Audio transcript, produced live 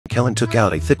Kellen took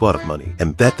out a thick wad of money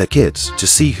and bet the kids to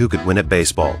see who could win at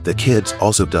baseball. The kids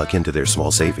also dug into their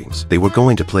small savings. They were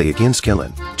going to play against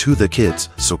Kellen. To the kids'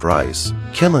 surprise,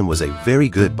 Kellen was a very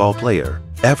good ball player.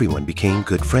 Everyone became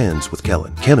good friends with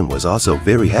Kellen. Kellen was also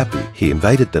very happy. He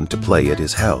invited them to play at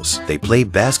his house. They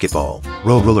played basketball,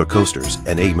 rode roller coasters,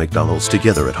 and ate McDonald's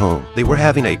together at home. They were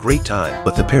having a great time,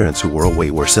 but the parents who were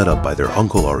away were set up by their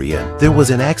uncle Ariane. There was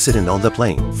an accident on the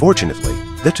plane. Fortunately,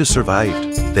 the two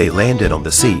survived. They landed on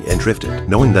the sea and drifted.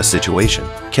 Knowing the situation,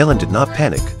 Kellen did not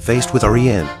panic, faced with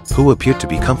Ariane, who appeared to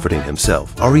be comforting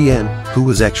himself. Ariane, who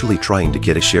was actually trying to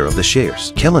get a share of the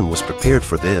shares. Kellen was prepared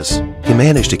for this. He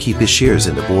managed to keep his shares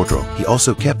in the boardroom. He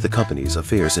also kept the company's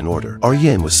affairs in order.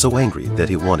 Ariane was so angry that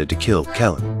he wanted to kill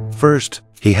Kellen. First,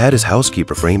 he had his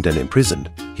housekeeper framed and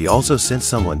imprisoned. He also sent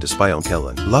someone to spy on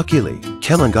Kellen. Luckily,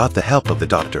 Kellen got the help of the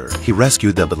doctor. He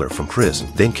rescued the butler from prison.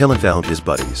 Then Kellen found his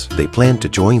buddies. They planned to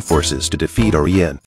join forces to defeat Ariane.